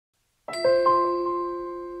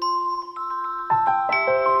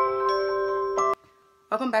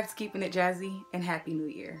Welcome back to Keeping It Jazzy, and Happy New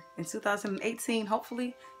Year. In 2018,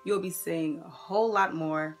 hopefully, you'll be seeing a whole lot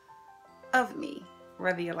more of me,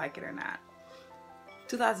 whether you like it or not.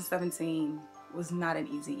 2017 was not an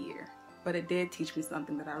easy year, but it did teach me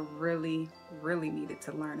something that I really needed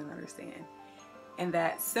to learn and understand. And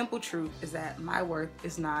that simple truth is that my worth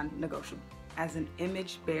is non-negotiable. As an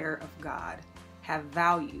image bearer of God, have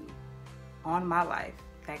value on my life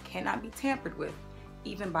that cannot be tampered with,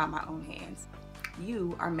 even by my own hands.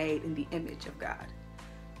 You are made in the image of God.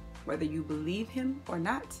 Whether you believe him or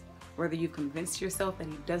not, whether you convince yourself that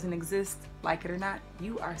he doesn't exist, like it or not,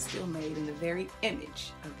 you are still made in the very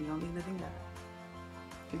image of the only living God.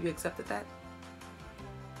 Have you accepted that?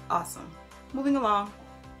 Awesome. Moving along,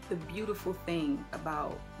 the beautiful thing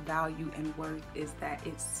about value and worth is that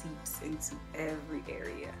it seeps into every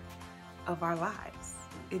area of our lives.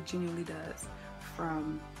 It genuinely does.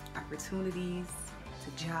 From opportunities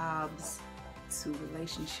to jobs, to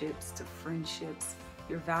relationships, to friendships.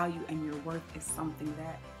 Your value and your worth is something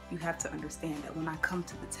that you have to understand, that when I come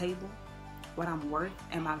to the table, what I'm worth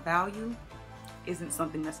and my value isn't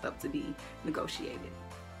something that's up to be negotiated.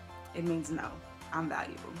 It means no, I'm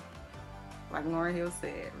valuable. Like Lauryn Hill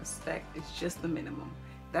said, respect is just the minimum.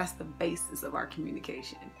 That's the basis of our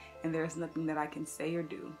communication. And there's nothing that I can say or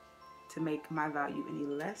do to make my value any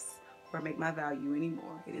less or make my value any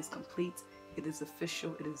more. It is complete, it is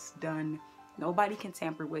official, it is done. Nobody can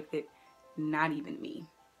tamper with it, not even me.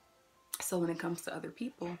 So when it comes to other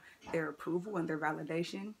people, their approval and their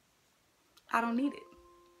validation, I don't need it.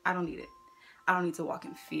 I don't need it. I don't need to walk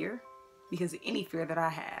in fear, because any fear that I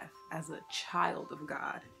have as a child of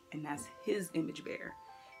God and as his image bearer,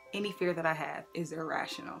 any fear that I have is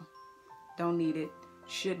irrational. Don't need it,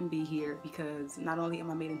 shouldn't be here, because not only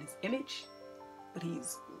am I made in his image, but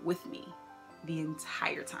he's with me the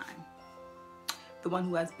entire time. The one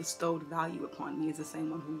who has bestowed value upon me is the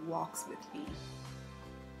same one who walks with me.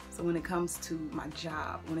 So when it comes to my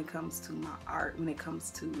job, when it comes to my art, when it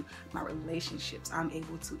comes to my relationships, I'm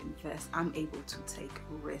able to invest, I'm able to take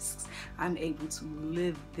risks, I'm able to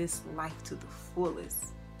live this life to the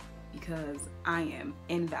fullest because I am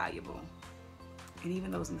invaluable. And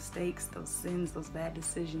even those mistakes, those sins, those bad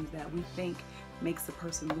decisions that we think makes a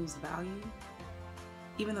person lose value,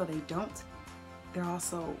 even though they don't, they're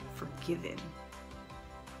also forgiven.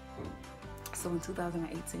 So in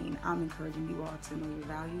 2018, I'm encouraging you all to know your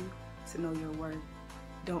value, to know your worth.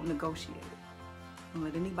 Don't negotiate it. Don't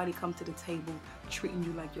let anybody come to the table treating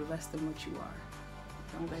you like you're less than what you are.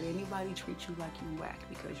 Don't let anybody treat you like you whack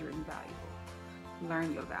because you're invaluable.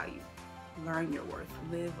 Learn your value. Learn your worth.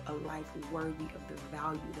 Live a life worthy of the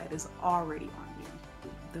value that is already on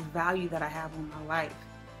you. The value that I have on my life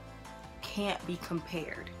can't be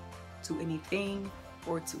compared to anything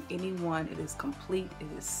or to anyone. It is complete, it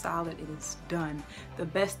is solid, it is done. The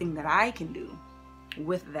best thing that I can do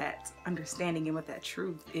with that understanding and with that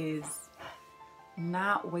truth is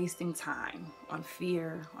not wasting time on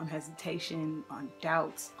fear, on hesitation, on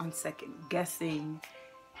doubts, on second guessing.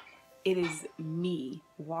 It is me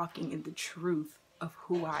walking in the truth of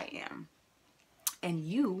who I am, and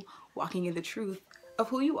you walking in the truth of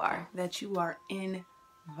who you are, that you are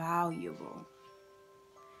invaluable.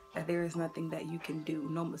 That there is nothing that you can do,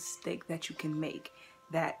 no mistake that you can make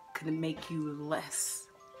that could make you less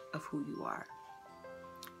of who you are.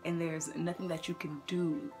 And there's nothing that you can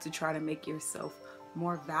do to try to make yourself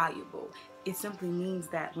more valuable. It simply means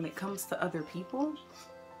that when it comes to other people,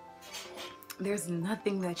 there's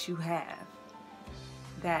nothing that you have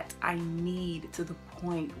that I need to the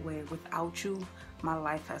point where without you, my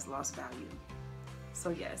life has lost value. So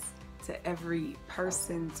yes, to every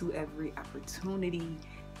person, to every opportunity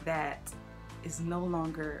that is no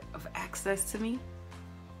longer of access to me,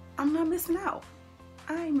 I'm not missing out.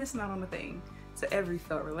 I ain't missing out on a thing. To every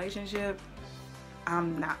failed relationship,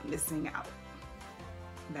 I'm not missing out.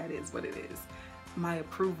 That is what it is. My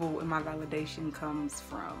approval and my validation comes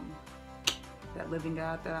from that living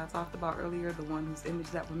God that I talked about earlier, the one whose image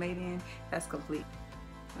that we're made in. That's complete.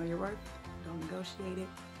 Know your worth, don't negotiate it,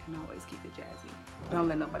 and always keep it jazzy. Don't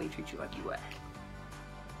let nobody treat you like you whack.